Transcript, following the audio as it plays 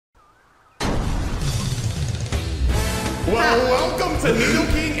Well, welcome to Needle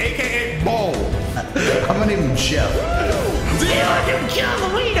King, aka Bowl. I'm gonna name him Chef. Dion, you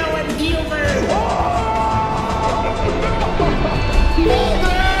killed Rito and Gilbert.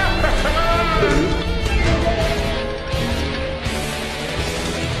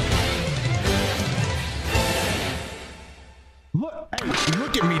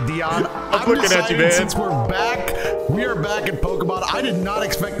 Look at me, Dion. I'm looking at you, man. Since we are back in Pokemon. I did not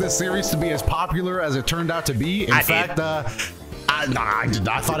expect this series to be as popular as it turned out to be. In fact, I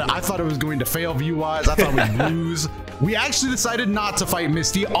thought it was going to fail view-wise. I thought we'd lose. We actually decided not to fight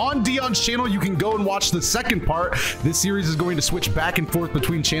Misty. On Dion's channel, you can go and watch the second part. This series is going to switch back and forth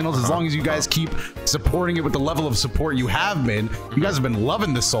between channels as long as you guys keep supporting it with the level of support you have been. You guys have been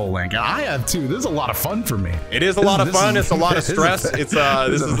loving the Soul Link, and I have too. This is a lot of fun for me. It is a lot of fun. It's a lot of stress. It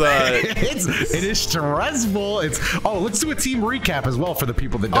is stressful. Let's do a team recap as well for the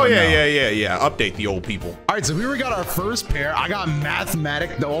people that don't know. Yeah. Update the old people. All right, so here we got our first pair. I got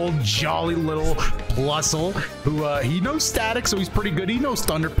Mathematic, the old jolly little Plusle, who he knows static, so he's pretty good. He knows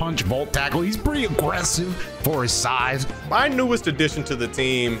Thunder Punch, Volt Tackle. He's pretty aggressive for his size. My newest addition to the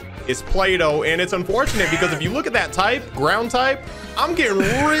team is Play-Doh, and it's unfortunate because if you look at that type, ground type, I'm getting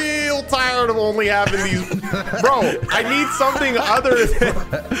real tired of only having these. Bro, I need something other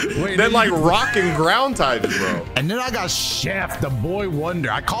than like rock and ground types, bro. And then I got Chef, the boy wonder.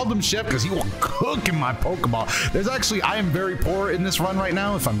 I called him Chef because he will cook in my Pokeball. I am very poor in this run right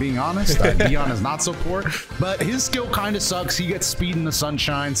now, if I'm being honest. Dion is not so poor, but his skill kind of sucks. He gets speed in the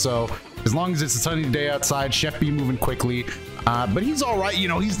sunshine, so as long as it's a sunny day outside, Chef be moving quickly. But he's all right, you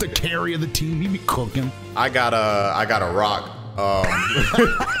know. He's the carry of the team. He be cooking. I got a rock.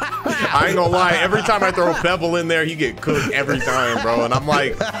 I ain't gonna lie, every time I throw a Pebble in there, he get cooked every time, bro. And I'm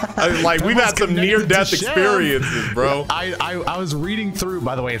like we've had some near-death experiences, bro. I was reading through,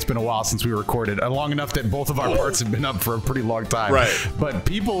 by the way, it's been a while since we recorded, long enough that both of our parts have been up for a pretty long time. Right. But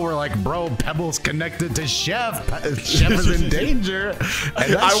people were like, bro, Pebble's connected to Chef. Chef is in danger.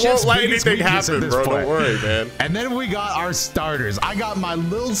 And I won't let anything happen, bro. Don't worry, man. And then we got our starters. I got my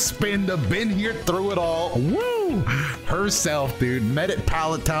little Spinda, been here through it all. Woo! Herself, dude. Met at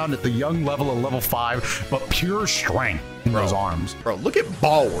Pallet Town at the young level of level 5, but pure strength in those arms. Bro, look at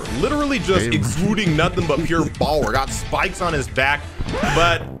Baller. Literally just exuding nothing but pure Baller. Got spikes on his back,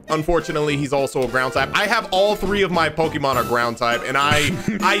 but unfortunately, he's also a ground type. I have all 3 of my Pokemon are ground type, and I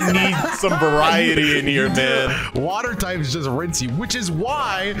need some variety in here, man. Water type is just rinsey, which is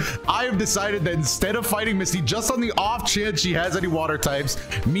why I have decided that instead of fighting Misty, just on the off chance she has any water types,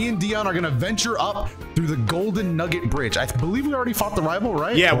 me and Dion are going to venture up through the Golden Nugget Bridge. I believe we already fought the rival,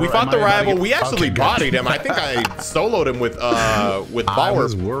 right? Yeah, we fought the rival. We actually bodied him. I think I soloed him with Baller. I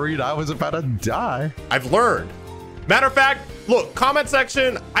was worried I was about to die. I've learned. Matter of fact, look, comment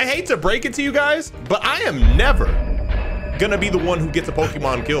section, I hate to break it to you guys, but I am never gonna be the one who gets a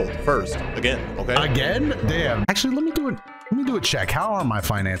Pokemon killed first again, okay? Again? Damn. Actually, let me do a check. How are my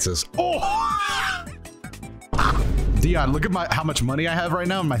finances? Oh! Dion, look at how much money I have right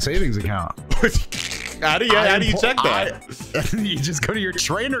now in my savings account. How do you check that? You just go to your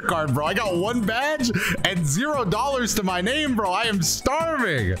trainer card, bro. I got 1 badge and $0 to my name, bro. I am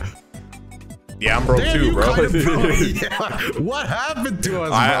starving. Yeah, I'm broke too, bro. Yeah. What happened to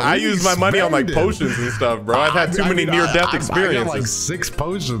us, I use my money on like potions and stuff, bro. I've had too many near-death experiences. I got like 6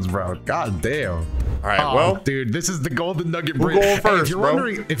 potions, bro. God damn. All right, well, dude, this is the Golden Nugget Bridge. We're going first, if you're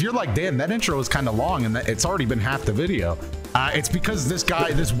wondering, if you're like, damn, that intro is kind of long and it's already been half the video. It's because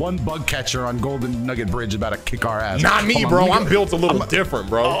this one bug catcher on Golden Nugget Bridge is about to kick our ass. Not me, bro. I'm built a little different,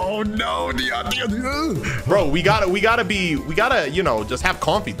 bro. Oh no, bro, we gotta, you know, just have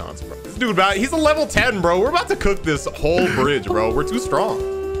confidence, bro. This dude, he's a level 10, bro. We're about to cook this whole bridge, bro. We're too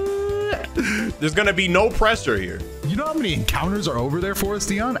strong. There's gonna be no pressure here. You know how many encounters are over there for us,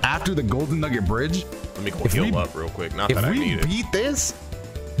 Dion, after the Golden Nugget Bridge? Let me go heal up real quick. Not that I need it. If we beat this,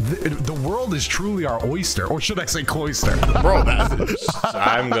 the world is truly our oyster, or should I say cloister? Bro,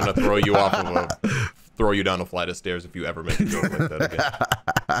 I'm gonna throw you down a flight of stairs if you ever make a joke like that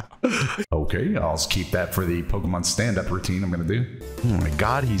again. Okay, I'll keep that for the Pokemon stand-up routine I'm gonna do. Oh my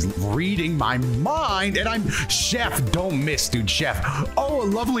God, he's reading my mind, and I'm Chef. Don't miss, dude. Chef. Oh, a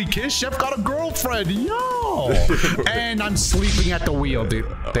lovely kiss. Chef got a girlfriend. Yo. And I'm sleeping at the wheel, dude.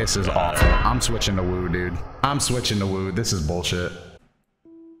 This is awful. I'm switching to Woo, dude. I'm switching to Woo. This is bullshit.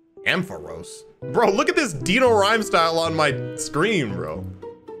 Ampharos. Bro, look at this Dino Rhyme style on my screen, bro.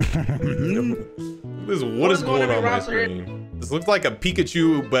 What is going on my screen? This looks like a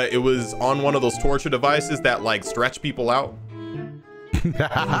Pikachu, but it was on one of those torture devices that like stretch people out.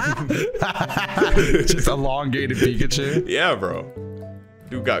 Just elongated Pikachu. Yeah, bro.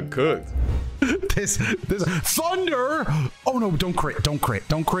 Dude got cooked. This thunder. Oh no, don't crit,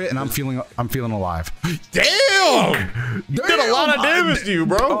 and I'm feeling alive. Damn! You did a lot of damage to you,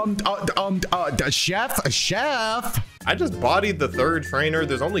 bro. Chef. I just bodied the third trainer.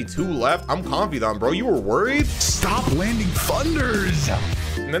 There's only 2 left. I'm confident, bro. You were worried? Stop landing thunders.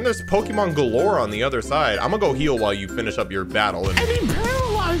 And then there's Pokemon galore on the other side. I'm gonna go heal while you finish up your battle. And he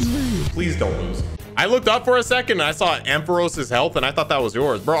paralyzed me. Please don't lose. I looked up for a second and I saw Ampharos's health and I thought that was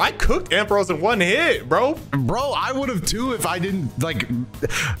yours. Bro, I cooked Ampharos in 1 hit, bro. Bro, I would have too if I didn't like.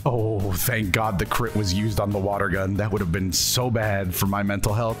 Oh, thank God the crit was used on the water gun. That would have been so bad for my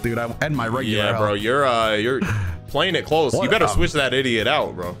mental health, dude. And my regular health. Bro, you're playing it close. You better switch that idiot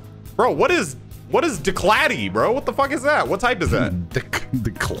out, bro. Bro, what is Decladdy, bro? What the fuck is that? What type is that?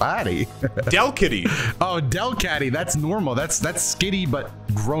 Decladdy. Delcatty. Oh, Delcatty. That's normal. That's Skitty, but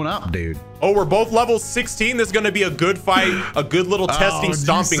grown up, dude. Oh, we're both level 16. This is gonna be a good fight, a good little testing,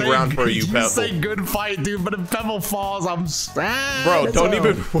 stomping ground for you, Pebble. You say good fight, dude, but if Pebble falls, I'm sad. Bro, don't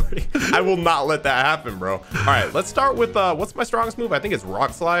even worry. I will not let that happen, bro. All right, let's start with what's my strongest move? I think it's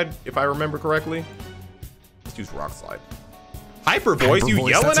Rock Slide, if I remember correctly. Let's use Rock Slide. Hyper Voice, you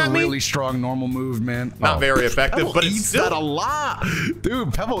yelling that's at me? That's a really strong normal move, man. Not very effective, Pebble but it's eats still that a lot.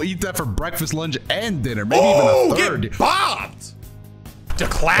 Dude, Pebble eats that for breakfast, lunch, and dinner. Maybe even a third. Get bobbed.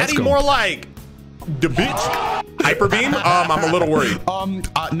 Decladdy, more like the bitch. Hyper Beam? I'm a little worried.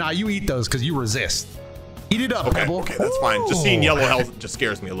 Nah, you eat those because you resist. Eat it up, Pebble. Okay, that's fine. Just seeing yellow health just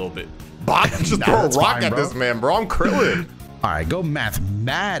scares me a little bit. Bob, just throw a rock at this man, bro. I'm Krillin. All right, go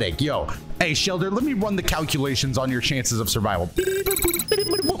mathematic. Yo, hey, Shelter, let me run the calculations on your chances of survival.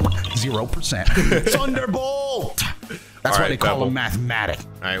 0%. Thunderbolt. That's why they call him mathematic.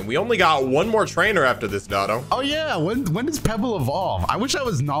 All right, we only got 1 more trainer after this, Doto. Oh, yeah. When does Pebble evolve? I wish I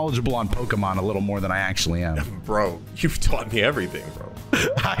was knowledgeable on Pokemon a little more than I actually am. Bro, you've taught me everything, bro.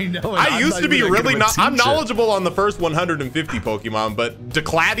 I know. I used to be really not. I'm knowledgeable on the first 150 Pokemon, but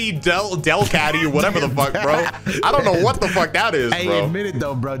Decladdy, Delcatty, or whatever the fuck, bro. I don't know what the fuck that is, bro. Hey, admit it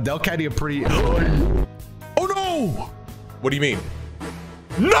though, bro. Delcatty a pretty. Oh no! What do you mean?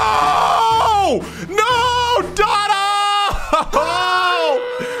 No! No, Doto!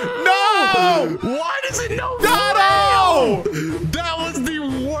 No! Why does it know? Doto! That was the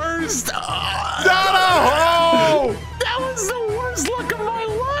worst. Doto! That was the worst luck of my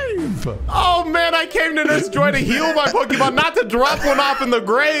life. Oh man, I came to this joy to heal my Pokemon, not to drop one off in the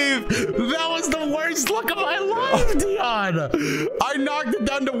grave. That was the worst luck of my life, Dion. I knocked it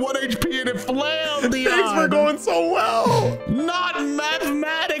down to 1 HP and it flailed, Dion. Thanks for going so well. Not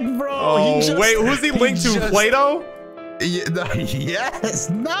mathematic, bro. Oh, wait, who's he linked to? Play-Doh?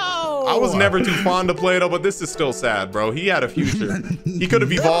 Yes, no. I was never too fond of Play-Doh, but this is still sad, bro. He had a future. He could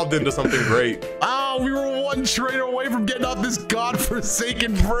have evolved into something great. Oh, we were 1 trainer away from getting off this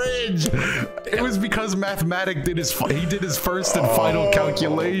godforsaken bridge. It was because Mathematic did his first and final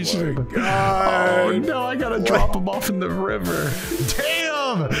calculation. My God. Oh no, I gotta drop him off in the river.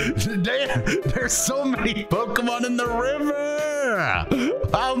 Damn, there's so many Pokemon in the river.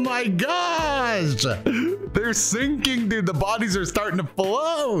 Oh my gosh, they're sinking, dude. The bodies are starting to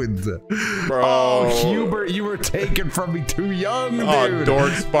float. Bro. Oh, Hubert, you were taken from me too young, dude. Oh,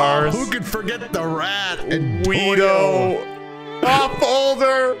 Dork Spars. Who could forget the rat and Weedo. Ah,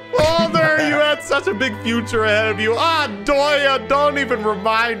 Folder! Folder, you had such a big future ahead of you. Ah, Doya, don't even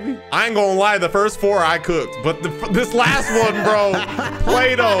remind me. I ain't gonna lie, the first 4 I cooked, but this last one, bro,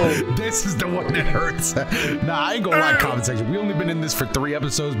 Play-Doh. This is the one that hurts. Nah, I ain't gonna lie, comment section. We only been in this for 3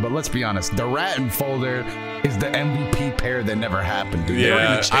 episodes, but let's be honest, the rat and Folder is the MVP pair that never happened, dude.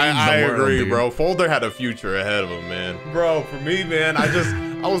 Yeah, I agree, bro. Folder had a future ahead of him, man. Bro, for me, man, I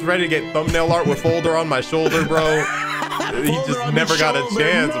was ready to get thumbnail art with Folder on my shoulder, bro. He just never got a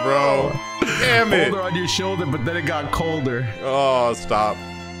chance, bro. Damn it. Folder on your shoulder, but then it got colder. Oh, stop.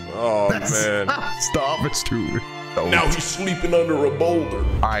 Oh, man. Stop, it's too. Now he's sleeping under a boulder.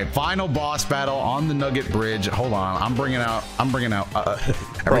 All right, final boss battle on the Nugget Bridge. Hold on, I'm bringing out.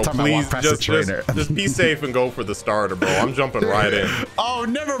 Every time I walk past the trainer. Just be safe and go for the starter, bro. I'm jumping right in. Oh,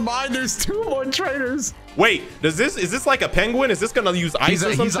 never mind. There's 2 more trainers. Wait, is this like a penguin? Is this gonna use ice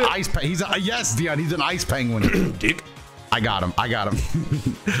or something? Yes, Dion. He's an ice penguin. Dick. I got him.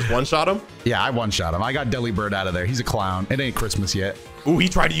 Just one-shot him? Yeah, I one-shot him. I got Delibird out of there. He's a clown. It ain't Christmas yet. Ooh, he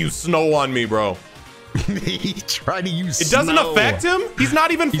tried to use snow on me, bro. He tried to use It doesn't affect him? He's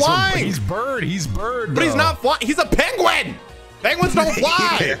not even flying. He's bird, But he's not flying. He's a penguin. Penguins don't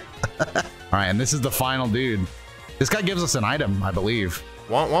fly. All right, and this is the final dude. This guy gives us an item, I believe.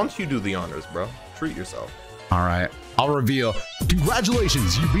 Why don't you do the honors, bro? Treat yourself. All right. I'll reveal.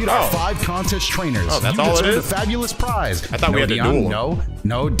 Congratulations, you beat our 5 contest trainers. Oh, that's all it is? A fabulous prize. I thought we had to duel.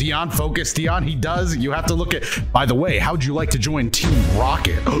 No, Dion, focus, Dion. He does. You have to look at. By the way, how'd you like to join Team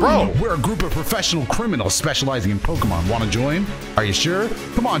Rocket? Bro, we're a group of professional criminals specializing in Pokemon. Want to join? Are you sure?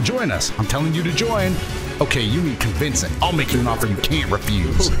 Come on, join us. I'm telling you to join. Okay, you need convincing. I'll make you an offer you can't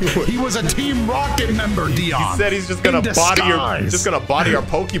refuse. He was a Team Rocket member, Dion. He said he's just gonna body our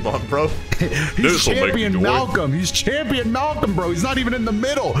Pokemon, bro. He's Champion Malcolm. He's Champion Malcolm, bro. He's not even in the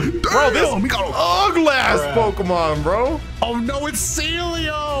middle. Bro, this ugly-ass Pokemon, bro. Oh no, it's Seereax.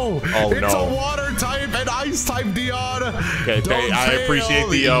 Oh it's a water type and ice type, Dion. Okay, I appreciate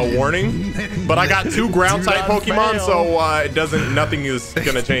the warning, but I got 2 ground type Pokemon, so it doesn't. Nothing is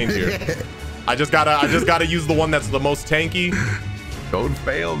gonna change here. I just gotta use the one that's the most tanky. Don't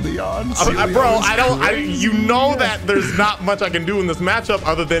fail, Dion. Bro, you know that there's not much I can do in this matchup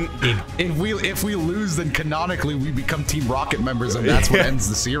other than if we lose, then canonically we become Team Rocket members, and that's what ends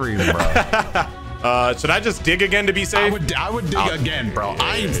the series, bro. Should I just dig again to be safe? I would dig again, bro.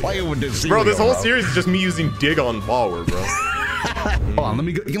 I ain't playing with this. Bro, this whole series is just me using dig on forward, bro. Hold on, let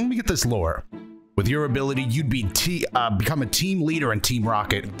me get this lore. With your ability, you'd be become a team leader in Team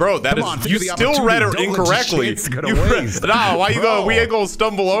Rocket. Bro, you still read it incorrectly. Why you go? We ain't gonna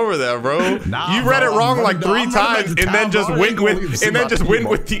stumble over that, bro. Nah, you read it wrong like 3 times, and then just went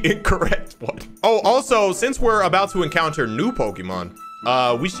with the incorrect one. Oh, also, since we're about to encounter new Pokemon,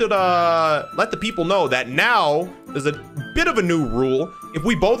 we should let the people know that now there's a bit of a new rule. If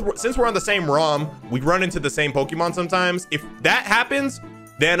we both, since we're on the same ROM, we run into the same Pokemon sometimes. If that happens,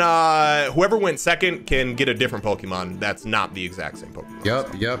 then whoever went second can get a different Pokemon that's not the exact same Pokemon.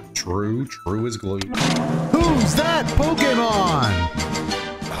 Yep. True as glue. Who's that Pokemon?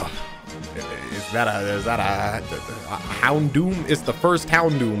 Is that a Houndoom? It's the first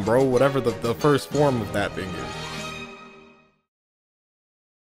Houndoom, bro. Whatever the first form of that thing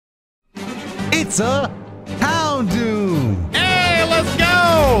is. It's a Houndoom. Hey, let's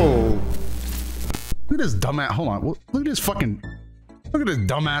go. Look at this dumbass. Hold on. Look at this fucking. Look at this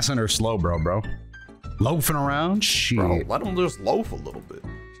dumbass in her slow, bro. Loafing around? Shit. Bro, let him just loaf a little bit.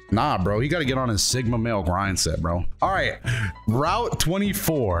 Nah, bro. He got to get on his Sigma male grind set, bro. All right. Route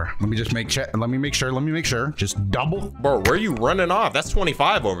 24. Let me just make sure. Just double. Bro, where are you running off? That's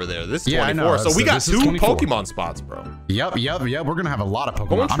 25 over there. This is 24. I know. So we got 2 Pokemon spots, bro. Yep. We're going to have a lot of Pokemon.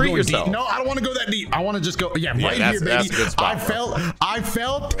 Go and treat yourself. Deep. No, I don't want to go that deep. I want to just go. Yeah, right here, baby. That's a good spot, I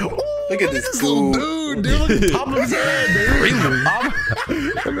felt. Oh, look at this little dude. Look at the top of his head, dude.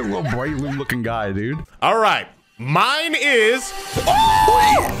 Look at this little Breloom looking guy, dude. All right. Mine is.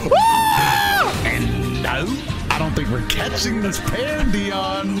 And no, I don't think we're catching this pair,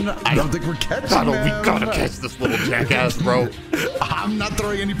 Dion. I don't think we're catching them. We gotta catch this little jackass, bro. I'm not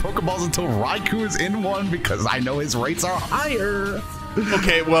throwing any Pokeballs until Raikou is in one because I know his rates are higher.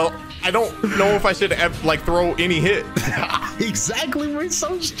 Okay, well, I don't know if I should like throw any hit. Exactly, we're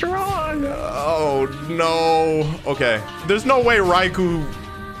so strong. Oh no. Okay, there's no way Raikou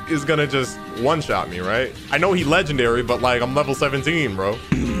is gonna just one-shot me, right? I know he legendary, but like I'm level 17, bro.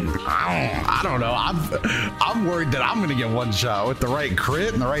 I don't know. I'm worried that I'm gonna get one shot with the right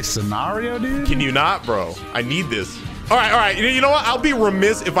crit and the right scenario, dude. Can you not, bro? I need this. All right. You know what? I'll be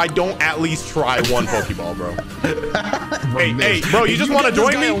remiss if I don't at least try one Pokeball, bro. hey, bro, you just want to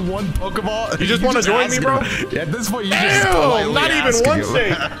join me? One Pokeball? You just want to join me, bro? Yeah, at this point, you just not even one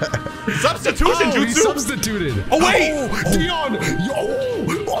shake. Substitution jutsu. He substituted. Oh wait, Dion.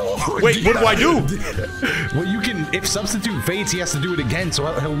 Wait, what do I do? Well, you can. If substitute fades, he has to do it again,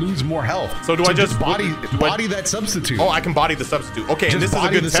 so he'll lose more health. So do I just body that substitute? Oh, I can body the substitute. Okay, and this is a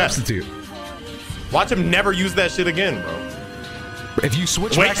good test. Substitute. Watch him never use that shit again, bro. If you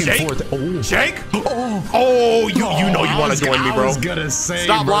switch back and forth, Jake? You know you want to join me, bro. I was gonna say,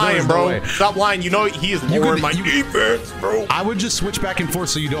 stop lying, bro. Stop lying. You know he is lowering my defense, bro. I would just switch back and forth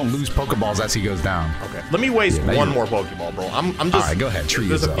so you don't lose Pokeballs as he goes down. Okay. Let me waste one more Pokeball, bro. I'm just. All right, go ahead.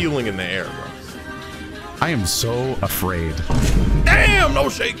 There's a feeling in the air, bro. I am so afraid. Damn, no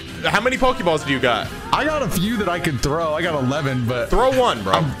shake. How many Pokeballs do you got? I got a few that I could throw. I got 11, but throw one,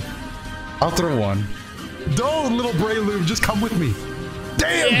 bro. I'll throw one. Don't, little Breloom, just come with me.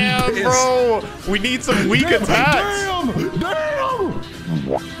 Damn, bro. We need some weak attacks. Damn.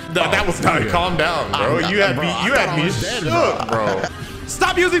 That was not. Calm down, bro. You had me shook, bro.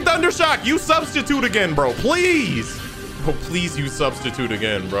 Stop using Thunder Shock. You substitute again, bro. Please. Bro, please use substitute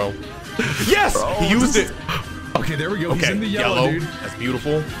again, bro. Yes, bro, he used it. Okay, there we go. Okay, he's in the yellow, dude. That's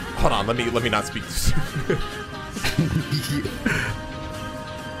beautiful. Hold on, let me not speak this.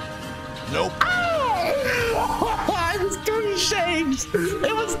 Nope. I was doing shakes.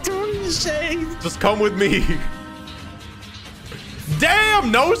 It was doing shakes. Just come with me.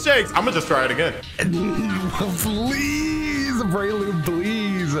 Damn, no shakes. I'm gonna just try it again. Please, Prelude,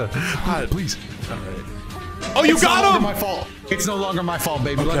 please. God. Please. All right. Oh, you got him. My fault. It's no longer my fault,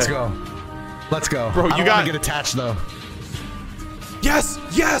 baby. Okay. Let's go. Let's go. Bro, you gotta get attached though. Yes,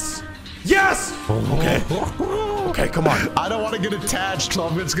 yes, yes. Okay. Okay, come on. I don't want to get attached, so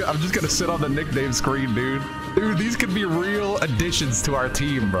I'm just gonna sit on the nickname screen, dude. Dude, these could be real additions to our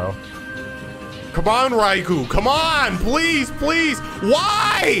team, bro. Come on, Raikou. Come on, please, please.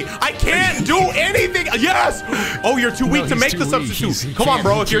 Why? I can't do anything. Yes. Oh, you're too weak to make the substitute. Come on,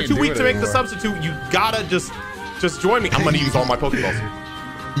 bro. If you're too weak to make the substitute, you gotta just join me. I'm gonna use all my Pokeballs.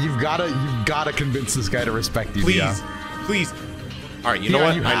 You've gotta convince this guy to respect you. Please, Dion. Please. All right, you know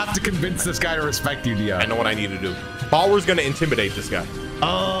what? You have to convince this guy to respect you, Dion. I know what I need to do. Bauer's gonna intimidate this guy.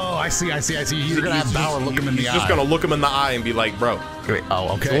 Oh, I see. He's gonna have Bauer look him in the eye. He's just gonna look him in the eye and be like, bro. Wait, oh,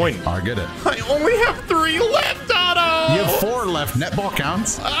 okay. Join. I get it. I only have 3 left, Doto. You have 4 left. Netball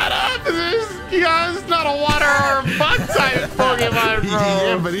counts. Yeah, it's not a water or bug type Pokemon, bro.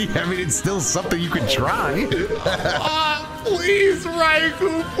 Yeah, but I mean, it's still something you can try. Please,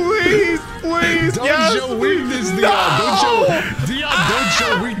 Raikou, please, please. Don't show weakness, Dion. No. Don't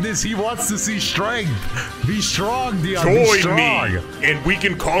show weakness. He wants to see strength. Be strong, Dion. Join me, and we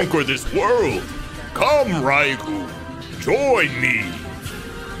can conquer this world. Come, Raikou. Join me.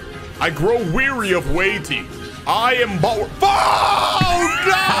 I grow weary of waiting. I am Bauer. Oh,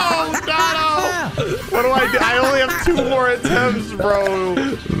 no, Doto. What do I do? I only have 2 more attempts, bro.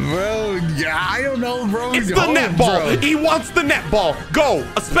 Well, yeah, I don't know, bro. It's the net ball. He wants the net ball. Go.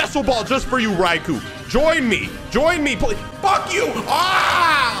 A special ball just for you, Raikou. Join me. Join me, please. Fuck you.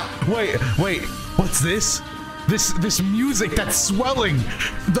 Ah! Wait. What's this? This music that's swelling.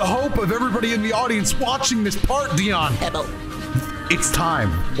 The hope of everybody in the audience watching this part, Dion. It's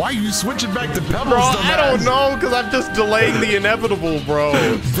time. Why are you switching back to Pebbles, bro? dumbass? I don't know, because I'm just delaying the inevitable, bro.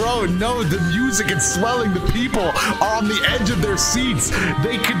 Bro, no, the music is swelling. The people are on the edge of their seats.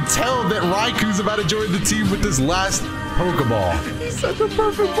 They can tell that Raikou's about to join the team with this last Pokeball. He's such a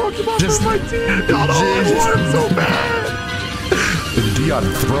perfect Pokemon for my team. I want him so bad. Dion,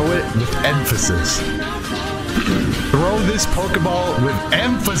 throw it with emphasis. Throw this Pokeball with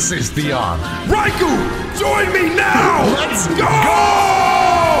emphasis, Dion. Raikou, join me now! Let's go!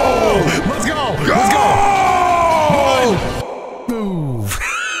 Let's go! Go! Let's go! Move.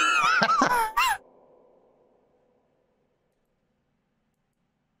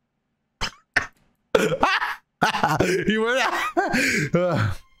 He went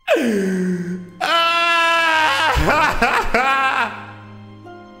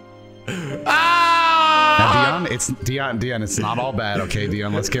Dion, it's not all bad, okay,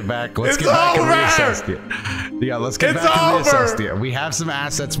 Dion. Let's get back. Let's get back and reassess it. Dion, let's get back and reassess it. We have some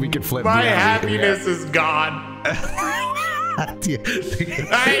assets we can flip. My happiness is gone.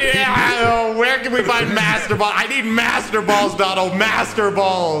 Where can we find Master Ball? I need Master Balls, Doto. Master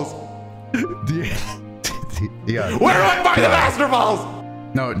Balls. Dion. Where do I find the Master Balls?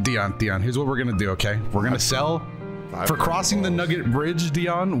 No, Dion, here's what we're gonna do, okay? We're gonna sell. For crossing the Nugget Bridge,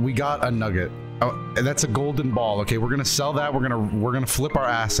 Dion, we got a Nugget. Oh, that's a golden ball. Okay, we're gonna sell that. We're gonna flip our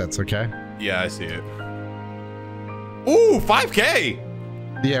assets. Okay. Yeah, I see it. Ooh, 5K.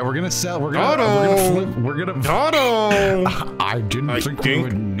 Yeah, we're gonna sell. We're gonna flip. We're gonna. Doto. I didn't think we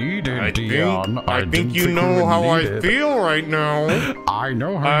would need it, Dion. I think you know how I feel right now. I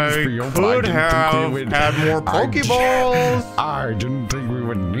know how you feel. I could have had more Pokeballs. I didn't think we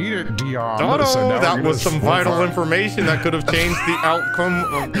would need it, Dion. Doto, that was some vital information that could have changed the outcome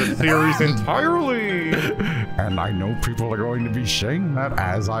of the series entirely. And I know people are going to be saying that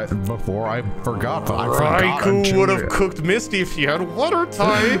before I forgot. Raikou would have cooked Misty if she had water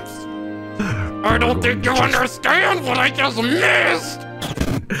types. I don't think you understand what I just missed.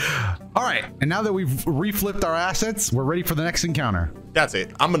 All right, and now that we've reflipped our assets, we're ready for the next encounter. That's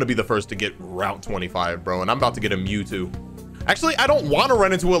it. I'm gonna be the first to get Route 25, bro, and I'm about to get a Mewtwo. Actually, I don't want to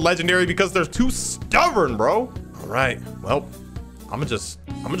run into a legendary because they're too stubborn, bro. All right, well, I'm gonna just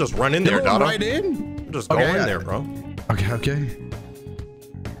run in there, Doto. Right in? I'm just going in there, bro. Okay.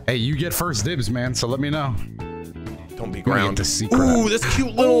 Hey, you get first dibs, man. So let me know. Don't be ground. Ooh, this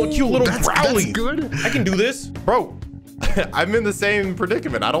cute little Growly. That's good. I can do this, bro. I'm in the same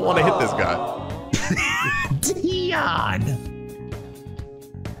predicament. I don't want to hit this guy. Dion.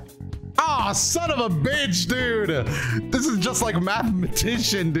 Oh, son of a bitch, dude. This is just like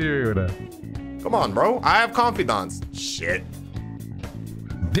mathematician, dude. Come on, bro. I have confidence. Shit.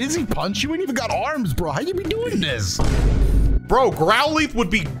 Dizzy punch? You ain't even got arms, bro. How you be doing this? Bro, Growlithe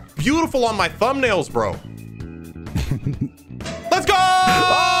would be beautiful on my thumbnails, bro. Let's go!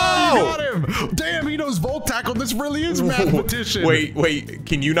 Oh, you got him! Damn, Luigi's Volt Tackle. This really is mathematician. Wait.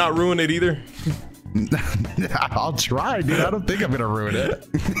 Can you not ruin it either? I'll try, dude. I don't think I'm gonna ruin it.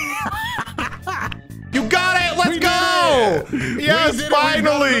 You got it! Let's go! Yes,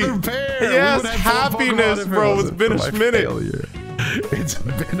 finally! Yes, happiness, bro. It's been a minute. It's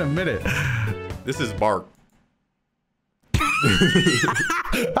been a minute. This is Bark.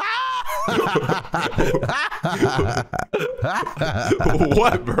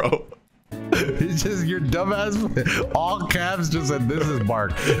 What, bro? It's just your dumbass. All caps just said this is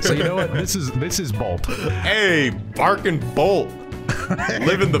Bark. So you know what? This is Bolt. Hey, Bark and Bolt.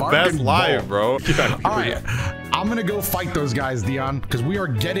 Living the best life, bro. All right, I'm gonna go fight those guys, Dion, because we are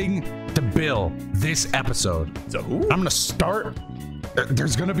getting to Bill this episode. So who? I'm gonna start.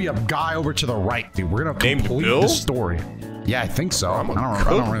 There's gonna be a guy over to the right, dude. We're gonna complete the story. Yeah, I think so. I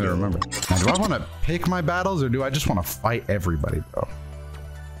don't really remember. Now, do I want to pick my battles or do I just want to fight everybody, bro?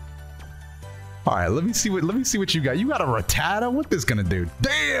 All right, let me see what you got. You got a Rattata? What this gonna do?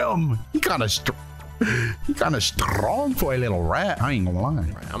 Damn, he kind of strong for a little rat. I ain't gonna lie.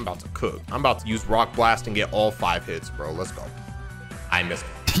 Right, I'm about to cook. I'm about to use Rock Blast and get all 5 hits, bro. Let's go. I missed it.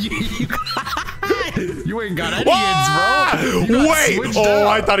 You ain't got any hits, bro. Wait. Oh,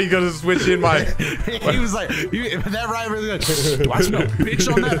 I thought he was gonna switch in my. He was like, that right really good. Do I smell bitch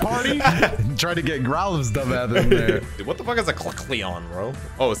on that party? Trying to get Growlithe dumb out in there. Dude, what the fuck is a Cleon, bro?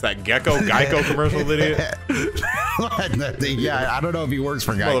 Oh, it's that Geico commercial idiot. Yeah, I don't know if he works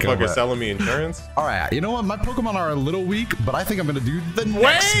for Geico. Motherfucker selling me insurance. All right, you know what? My Pokemon are a little weak, but I think I'm gonna do the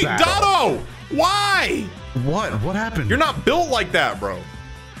next battle. Dotto! Why? What? What happened? You're not built like that, bro.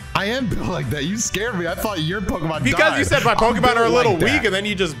 I am built like that. You scared me. I thought your Pokemon because died. You said my Pokemon are a little weak, and then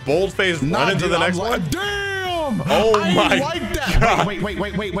you just bold-faced run into the next one. Damn! Oh my like that. God. Wait,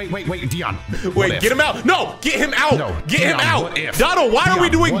 Dion. Wait, get him out. No, get him out. No, get him out. Dotto, why are we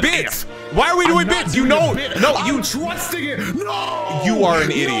doing bits? Why are we doing bits? You know, no, you trusting it. No! You are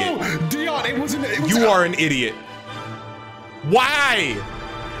an idiot. No. Dion, it wasn't. You are an idiot. Why?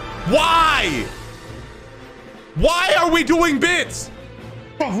 Why? Why are we doing bits?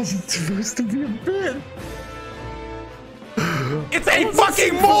 That wasn't supposed to be a bit. It's a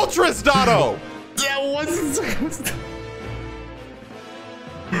fucking Moltres, Dotto. That wasn't supposed to.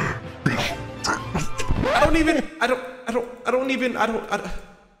 I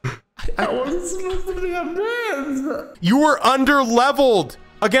wasn't supposed to be a bit. You were under-leveled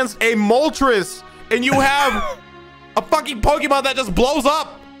against a Moltres, and you have a fucking Pokemon that just blows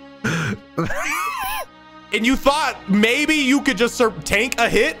up. And you thought maybe you could just tank a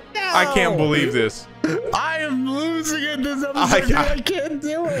hit? No. I can't believe this. I am losing in this episode. I can't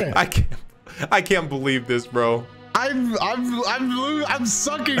do it. I can't believe this, bro. I'm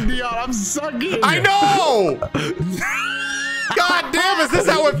sucking, Dion. I'm sucking. I know. God damn, is this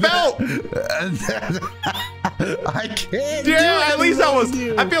how it felt? I can't. Yeah, at least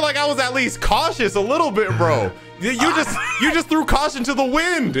I feel like I was at least cautious a little bit, bro. You just threw caution to the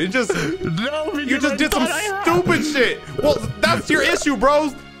wind. You just did some stupid shit. Well, that's your issue,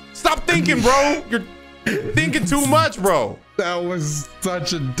 bro. Stop thinking, bro. You're thinking too much, bro. That was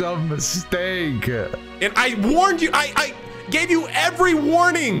such a dumb mistake. And I warned you. I gave you every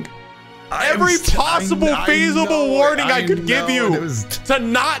warning. Every possible feasible warning I could give you to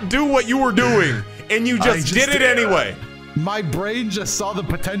not do what you were doing. And you just did it anyway. My brain just saw the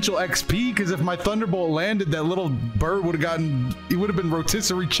potential XP because if my Thunderbolt landed, that little bird would have been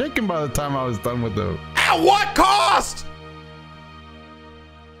rotisserie chicken by the time I was done with them. At what cost?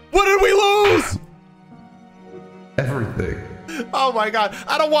 What did we lose? Everything. Oh my God.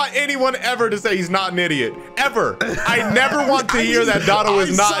 I don't want anyone ever to say he's not an idiot. Ever. I never want to hear that Dotto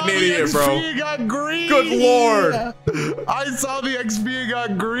is not an idiot, bro. XP got greedy. Good Lord. I saw the XP and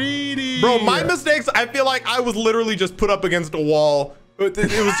got greedy. Bro, my mistakes, I feel like I was literally just put up against a wall. It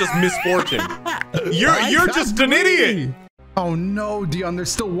was just misfortune. You're just an idiot. Oh no, Dion,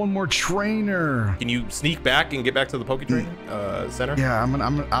 there's still one more trainer. Can you sneak back and get back to the Poke Train center? Yeah, I'm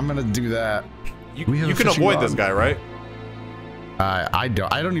gonna do that. You can avoid this guy, right? I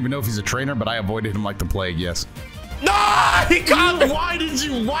don't even know if he's a trainer, but I avoided him like the plague. Yes. No, he got me. Why didn't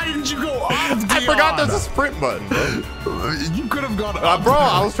you go off, Dion? I forgot there's a sprint button, bro. You could have gone up. Bro,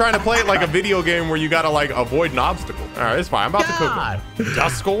 I was trying to play it like a video game where you gotta like avoid an obstacle. All right, it's fine. I'm about to cook it.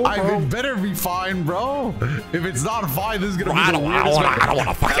 Duskull, bro? It better be fine, bro. If it's not fine, this is gonna be the weirdest. I don't want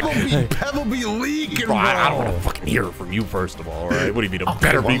to fucking. Pebble be leaking, bro. I don't want to fucking hear it from you first of all. All right, what do you mean? It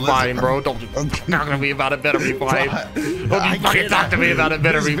better be fine, bro. Don't talk to me about it. Better be fine. Don't you fucking talk to me about it.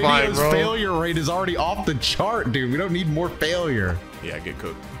 Better be fine, bro. This failure rate is already off the chart, dude. We don't need more failure. Yeah, get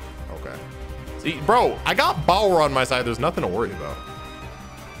cooked. Okay. See, bro, I got Bauer on my side. There's nothing to worry about.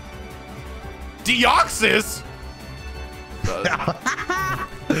 Deoxys?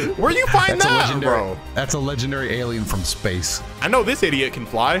 Where you find that, bro? That's a legendary alien from space. I know this idiot can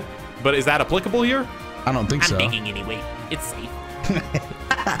fly, but is that applicable here? I don't think so. I'm digging anyway. It's safe.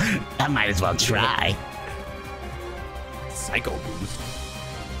 I might as well try. Psycho boost.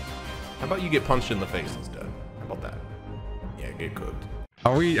 How about you get punched in the face instead? How about that? Yeah, get cooked.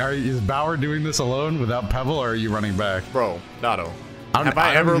 Is Bauer doing this alone without Pebble, or are you running back? Bro, Dotto. I Have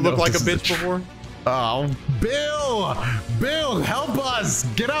I ever don't looked know like a if this bitch is before? Oh, Bill, help us!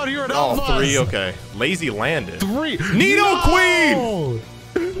 Get out here and help us! Oh, 3, okay. Lazy landed. 3. Nido Queen!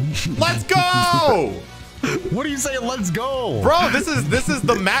 Let's go! What do you say? Let's go, bro. This is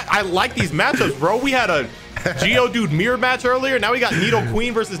the match. I like these matchups, bro. We had a Geodude mirror match earlier. Now we got Nido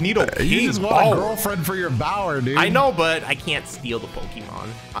Queen versus Nido King. You just want a girlfriend for your Bauer, dude. I know, but I can't steal the Pokemon.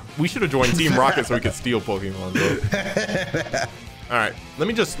 We should have joined Team Rocket so we could steal Pokemon, bro. All right, let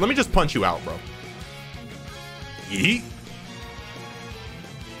me just punch you out, bro. Yeet.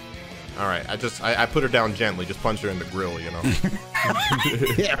 All right, I put her down gently. Just punch her in the grill, you know.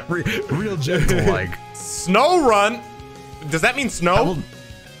 Yeah, real gentle like. Snow Run. Does that mean snow?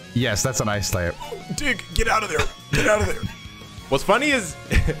 Yes, that's an ice type. Dig, get out of there. Get out of there. What's funny is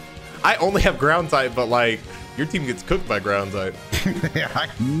I only have ground type, but like your team gets cooked by ground type.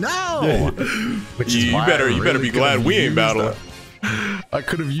 No. Which is you better be glad we ain't battling. I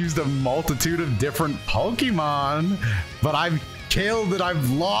could have used a multitude of different Pokemon, but I've killed and I've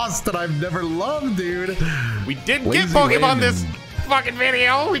lost and I've never loved, dude. We didn't get Pokemon this fucking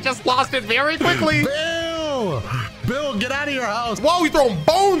video. We just lost it very quickly. Bill, get out of your house. Whoa, he's throwing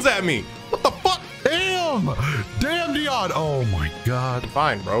bones at me. What the fuck? Damn, Dion. Oh my God.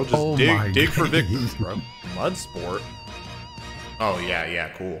 Fine, bro. Just dig for victories, bro. Mud Sport. Oh yeah,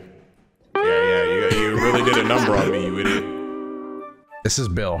 cool. Yeah, you really did a number on me, you idiot. This is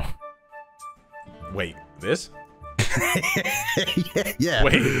Bill. Wait, this? Yeah.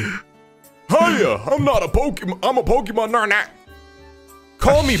 Wait. Hiya, I'm not a Pokemon. I'm a Pokemon Narnak.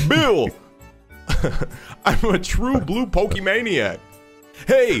 Call me Bill. I'm a true blue Pokemaniac.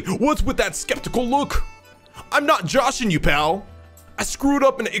 Hey, what's with that skeptical look? I'm not joshing you, pal. I screwed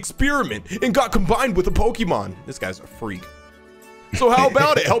up an experiment and got combined with a Pokemon. This guy's a freak. So how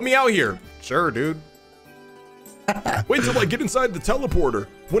about it? Help me out here. Sure, dude. Wait till I get inside the teleporter.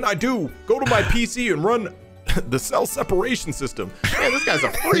 When I do, go to my PC and run the cell separation system. Man, this guy's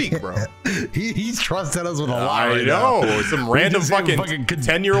a freak, bro. He's trusted us with a lot. I know. Some random fucking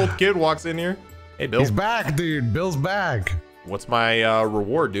 10-year-old kid walks in here. Hey, Bill. He's back, dude. Bill's back. What's my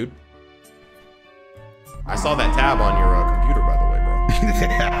reward, dude? I saw that tab on your computer, by the way, bro.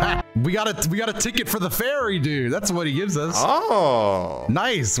 We got a ticket for the ferry, dude. That's what he gives us. Oh,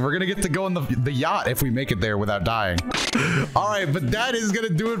 nice. We're gonna get to go on the yacht if we make it there without dying. All right, but that is gonna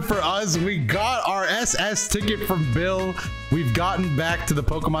do it for us. We got our SS ticket from Bill. We've gotten back to the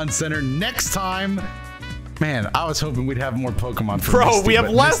Pokemon Center. Next time, man, I was hoping we'd have more Pokemon for Misty, we have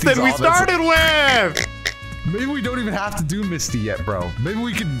less than we started with. Maybe we don't even have to do Misty yet, bro. Maybe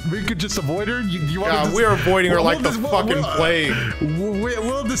we could just avoid her. You want to? We're avoiding her like the fucking plague.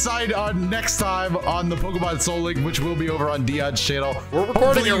 We'll decide on next time on the Pokemon Soul Link, which will be over on Dion's channel. We're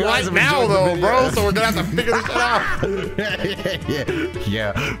recording it right now, though, bro. So we're gonna have to figure this out.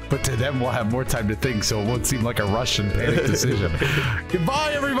 Yeah, but to them we'll have more time to think, so it won't seem like a rush and panic decision.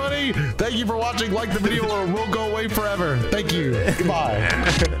 Goodbye, everybody. Thank you for watching. Like the video, or we'll go away forever. Thank you.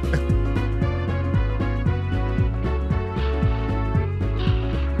 Goodbye.